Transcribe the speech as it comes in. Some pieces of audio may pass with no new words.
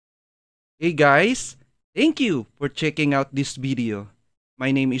Hey guys, thank you for checking out this video.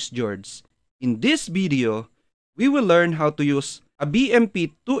 My name is George. In this video, we will learn how to use a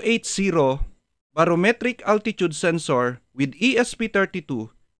BMP280 barometric altitude sensor with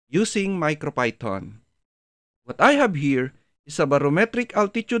ESP32 using MicroPython. What I have here is a barometric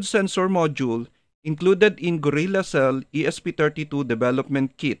altitude sensor module included in Gorilla Cell ESP32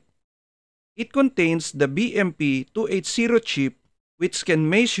 development kit. It contains the BMP280 chip which can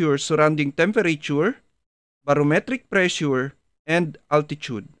measure surrounding temperature, barometric pressure, and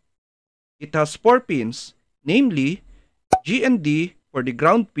altitude. It has 4 pins, namely G and D for the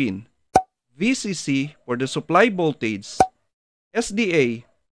ground pin, VCC for the supply voltage, SDA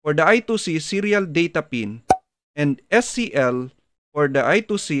for the I2C serial data pin, and SCL for the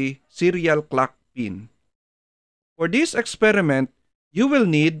I2C serial clock pin. For this experiment, you will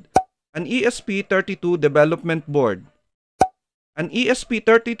need an ESP32 development board, an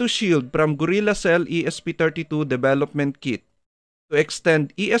ESP32 shield from Gorilla Cell ESP32 development kit to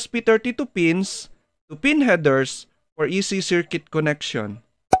extend ESP32 pins to pin headers for easy circuit connection,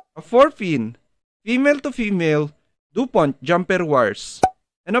 a 4-pin female-to-female DuPont jumper wires,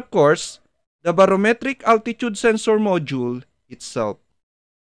 and of course, the barometric altitude sensor module itself.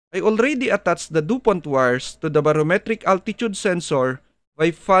 I already attached the DuPont wires to the barometric altitude sensor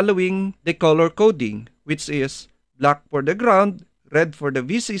by following the color coding, which is black for the ground, red for the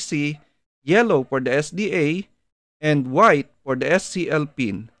VCC, yellow for the SDA, and white for the SCL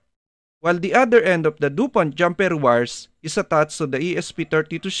pin, while the other end of the DuPont jumper wires is attached to the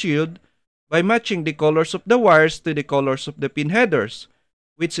ESP32 shield by matching the colors of the wires to the colors of the pin headers,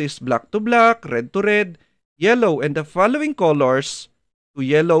 which is black to black, red to red, yellow, and the following colors to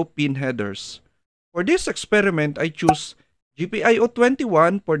yellow pin headers. For this experiment, I choose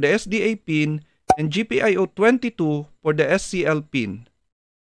GPIO21 for the SDA pin and GPIO22 for the SCL pin.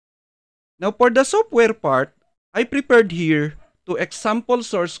 Now for the software part, I prepared here two example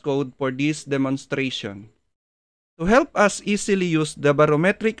source code for this demonstration. To help us easily use the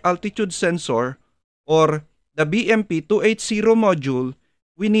barometric altitude sensor or the BMP280 module,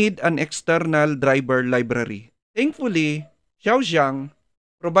 we need an external driver library. Thankfully, Xiaojiang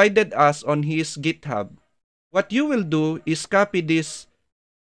provided us on his GitHub. What you will do is copy this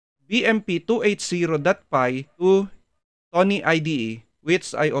BMP280.py to Tony IDE,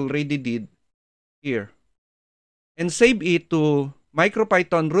 which I already did here, and save it to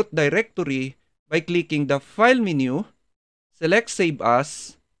MicroPython root directory by clicking the File menu, select Save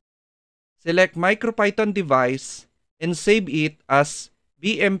As, select MicroPython device, and save it as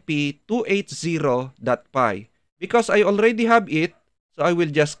BMP280.py. Because I already have it, so I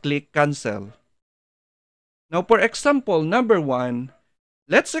will just click Cancel. Now for example number 1,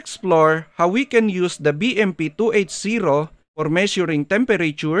 let's explore how we can use the BMP280 for measuring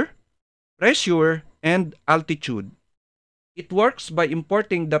temperature, pressure, and altitude. It works by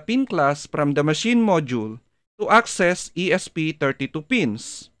importing the pin class from the machine module to access ESP32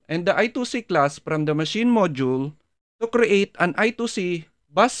 pins, and the I2C class from the machine module to create an I2C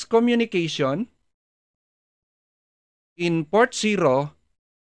bus communication in port 0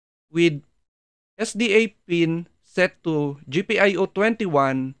 with SDA pin set to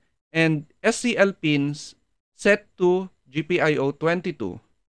GPIO21 and SCL pins set to GPIO22.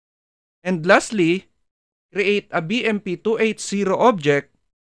 And lastly, create a BMP280 object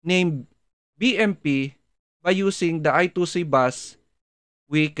named BMP by using the I2C bus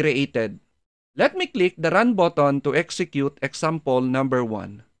we created. Let me click the Run button to execute example number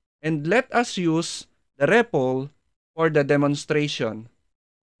 1. And let us use the REPL for the demonstration.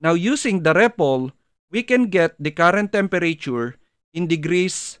 Now using the REPL, we can get the current temperature in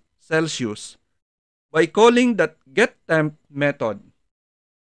degrees Celsius by calling that getTemp method.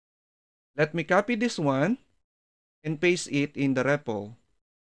 Let me copy this one and paste it in the REPL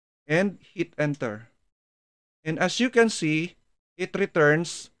and hit enter. And as you can see, it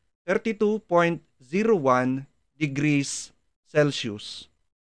returns 32.01 degrees Celsius.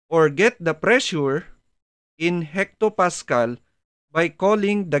 Or get the pressure in hectopascal by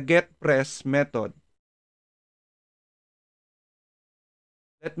calling the getPress method.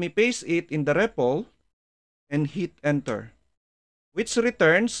 Let me paste it in the REPL and hit enter, which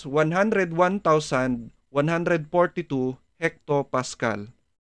returns 101,142 hectopascal.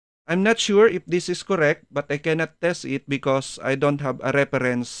 I'm not sure if this is correct, but I cannot test it because I don't have a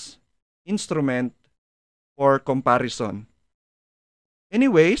reference instrument for comparison.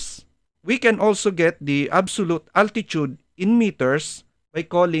 Anyways, we can also get the absolute altitude in meters by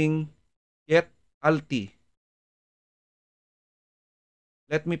calling getAlti.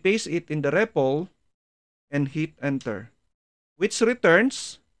 Let me paste it in the REPL and hit enter, which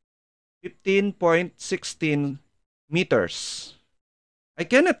returns 15.16 meters. I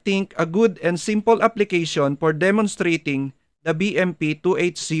cannot think a good and simple application for demonstrating the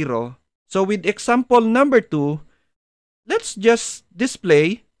BMP280. So with example number 2, let's just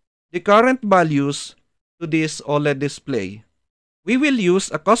display the current values to this OLED display. We will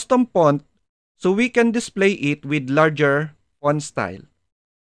use a custom font so we can display it with larger font style.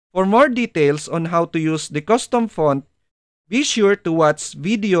 For more details on how to use the custom font, be sure to watch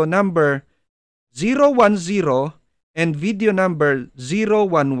video number 010 and video number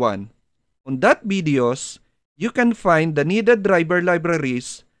 011. On that videos, you can find the needed driver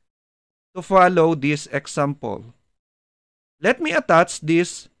libraries to follow this example. Let me attach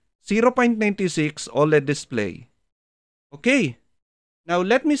this 0.96 OLED display. Okay, now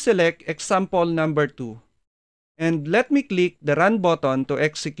let me select example number 2 and let me click the Run button to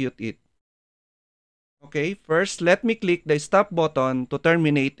execute it. Okay, first let me click the Stop button to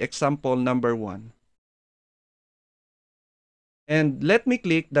terminate example number 1. And let me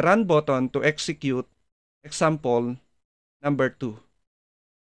click the Run button to execute example number 2.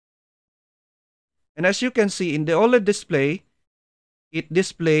 And as you can see in the OLED display, it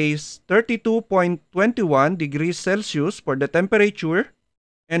displays 32.21 degrees Celsius for the temperature,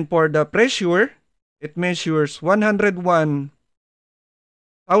 and for the pressure, it measures 101,000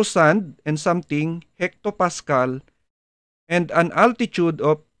 and something hectopascal and an altitude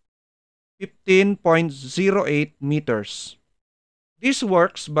of 15.08 meters. This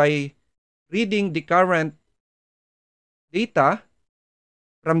works by reading the current data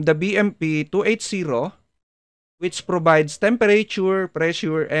from the BMP280, which provides temperature,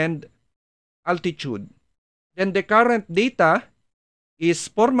 pressure, and altitude. Then the current data is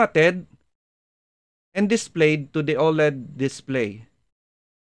formatted and displayed to the OLED display.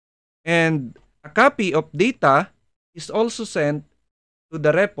 And a copy of data is also sent to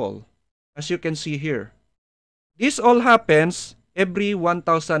the REPL, as you can see here. This all happens every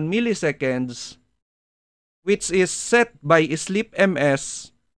 1000 milliseconds, which is set by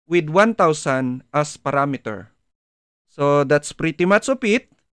SleepMS with 1000 as parameter. So that's pretty much of it.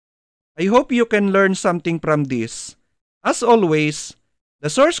 I hope you can learn something from this. As always, the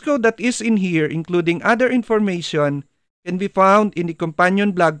source code that is in here, including other information, can be found in the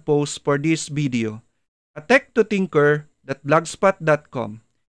companion blog post for this video at tech.to.tinker.blogspot.com.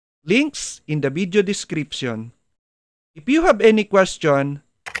 Links in the video description. If you have any question,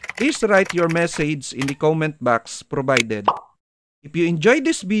 please write your message in the comment box provided. If you enjoyed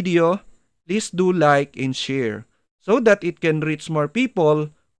this video, please do like and share so that it can reach more people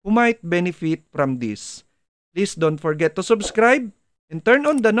who might benefit from this. Please don't forget to subscribe and turn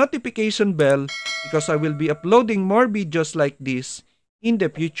on the notification bell because I will be uploading more videos like this in the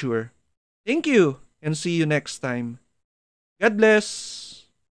future. Thank you and see you next time. God bless.